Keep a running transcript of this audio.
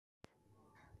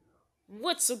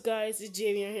What's up, guys? It's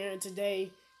Javier here, and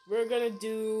today we're gonna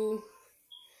do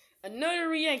another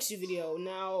reaction video.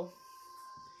 Now,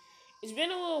 it's been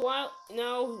a little while.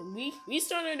 Now we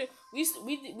started we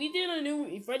did a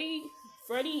new Freddy.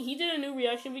 He did a new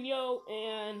reaction video,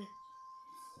 and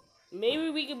maybe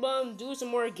we could do some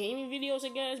more gaming videos, I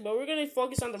guess. But we're gonna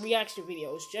focus on the reaction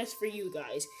videos just for you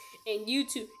guys and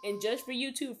YouTube, and just for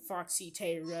you too, Foxy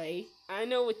Tay Ray. I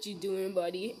know what you're doing,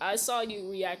 buddy. I saw you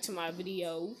react to my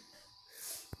video.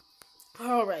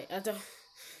 Alright,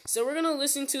 so we're gonna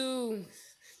listen to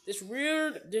this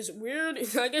weird,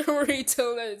 I can already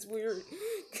tell that it's weird,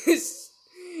 because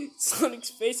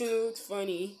Sonic's face and it looks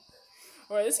funny.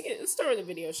 Alright, let's start with the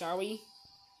video, shall we?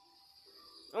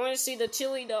 I want to see the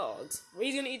chili dogs. Where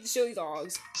he's gonna eat the chili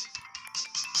dogs.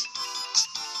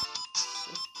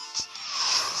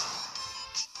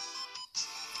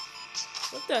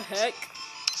 What the heck?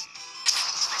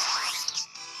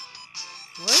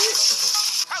 What?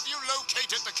 Have you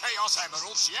located the Chaos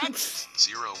Emeralds yet?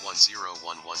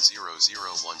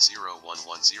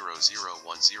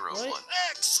 010110011001101.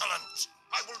 Excellent!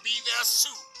 I will be there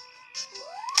soon.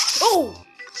 Oh!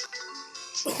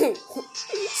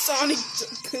 Sonic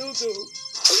killed him.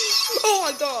 Oh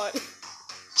my god!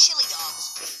 Chili dogs.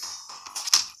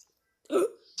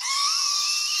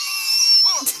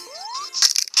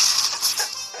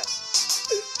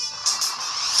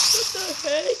 What the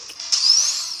heck?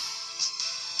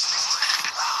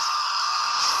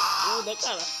 Oh, that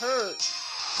gotta hurt.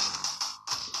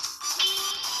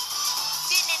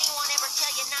 Didn't anyone ever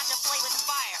tell you not to play with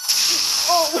fire?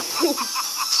 Oh!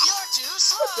 You're too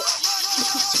slow.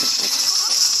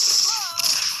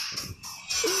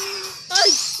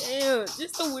 I can't.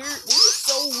 Just so weird. This is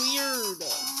so weird.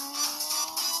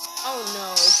 Oh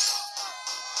no.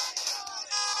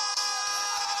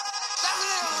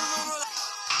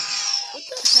 What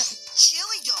the heck?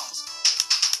 Chili dogs.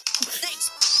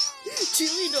 Thanks.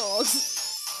 Chili dogs.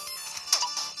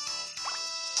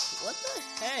 What the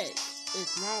heck is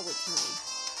wrong with him?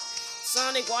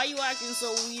 Sonic, why you acting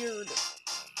so weird?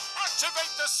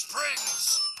 Activate the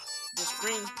springs! The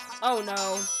spring. Oh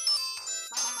no.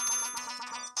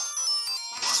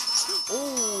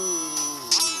 Ooh.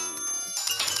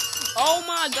 Oh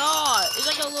my god. It's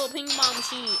like a little ping pong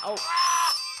machine. Oh.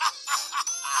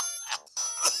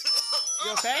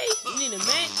 You okay? You need a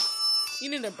mint? You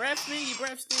need a breath mint? Your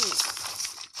breath stinks.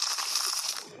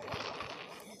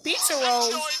 Pizza rolls.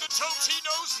 Enjoy the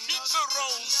Totino's pizza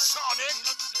rolls, Sonic!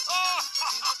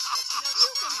 You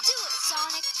can do it,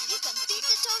 Sonic. You can beat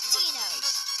the Totinos.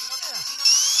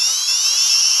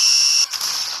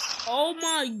 Oh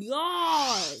my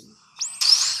god.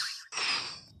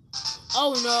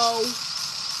 Oh no.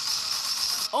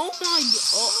 Oh my god.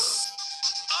 Oh.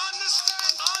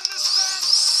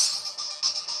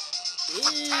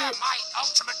 Prepare my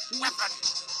ultimate weapon!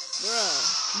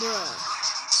 Bruh.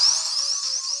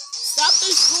 Stop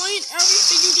destroying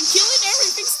everything. You can kill it,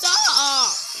 everything.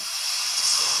 Stop.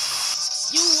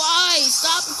 You lie.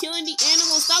 Stop killing the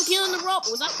animals. Stop killing the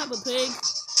robot. Was that Peppa Pig?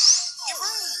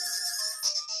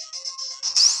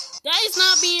 That is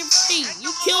not being free.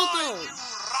 You killed them. You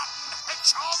rotten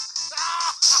hedgehog!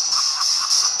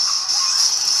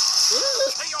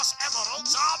 Chaos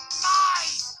Emeralds are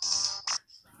mine!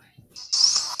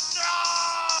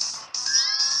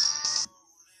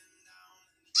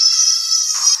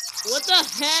 What the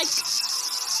heck?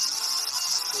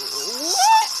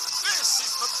 What? This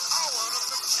is the power of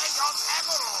the Chaos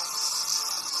Emeralds!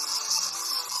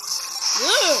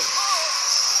 Look.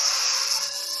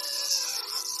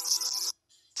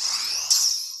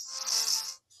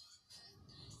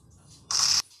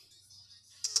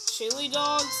 Chili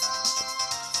dogs?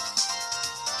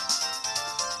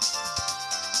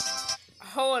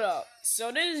 Hold up.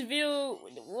 So this video,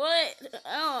 what?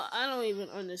 I don't even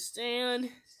understand.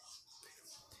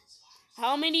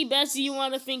 How many bets do you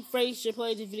want to think Freddy should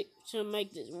play this video,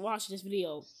 watch this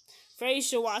video? Freddy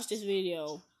should watch this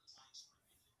video.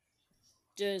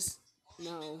 Just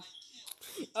no.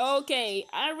 Okay,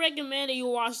 I recommend that you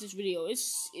watch this video. It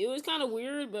was kind of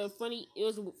weird, but funny. It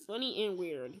was funny and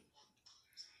weird.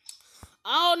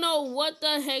 I don't know what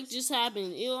the heck just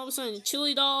happened. All of a sudden,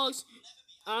 chili dogs.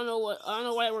 I don't know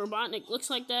why Robotnik looks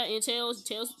like that. And Tails,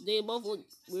 they both look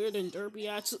weird and derpy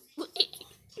actually.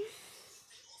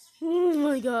 Oh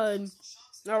my god.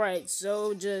 Alright,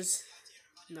 so just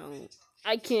no.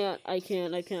 I can't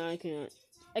even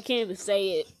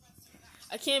say it.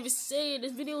 I can't even say it.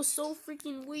 This video is so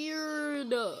freaking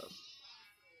weird.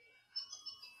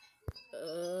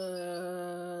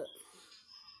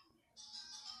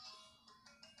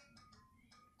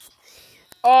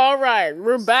 Alright,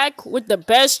 we're back with the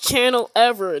best channel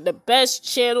ever. The best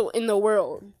channel in the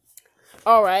world.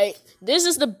 Alright, this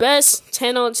is the best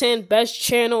 10 on 10 best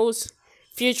channels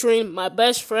featuring my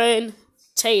best friend,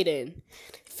 Tayden.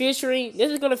 This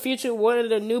is gonna feature one of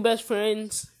my best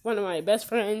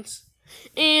friends.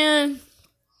 And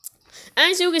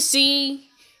as you can see,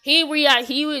 he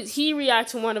reacted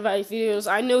to one of my videos.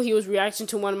 I knew he was reacting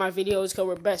to one of my videos because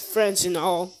we're best friends and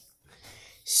all.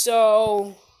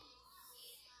 So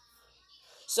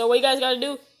what you guys gotta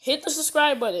do, hit the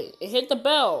subscribe button and hit the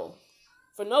bell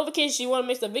for notifications you wanna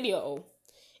miss the video.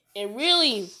 And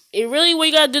really what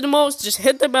you gotta do the most, just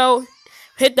hit that bell.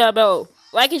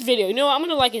 Like his video. You know what? I'm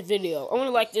gonna like his video. I'm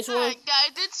gonna like this one. Hi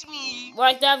guys, it's me.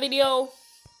 Like that video.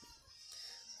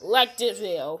 Like this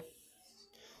video.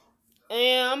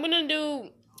 And I'm gonna do,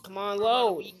 come on,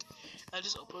 load. I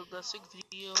just opened the sick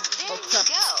video. Oh crap,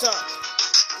 stop.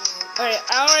 Alright,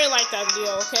 I already like that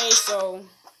video, okay, so.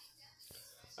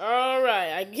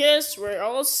 Alright, I guess we're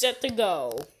all set to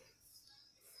go.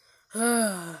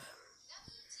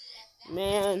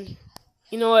 Man,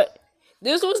 you know what?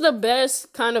 This was the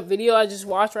best kind of video I just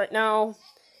watched right now.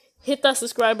 Hit that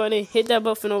subscribe button, hit that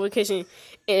bell for notification,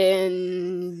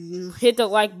 and hit the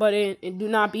like button, and do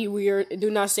not be weird, and do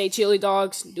not say chili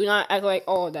dogs. Do not act like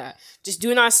all of that. Just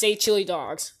do not say chili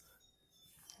dogs.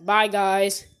 Bye,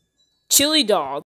 guys. Chili dog.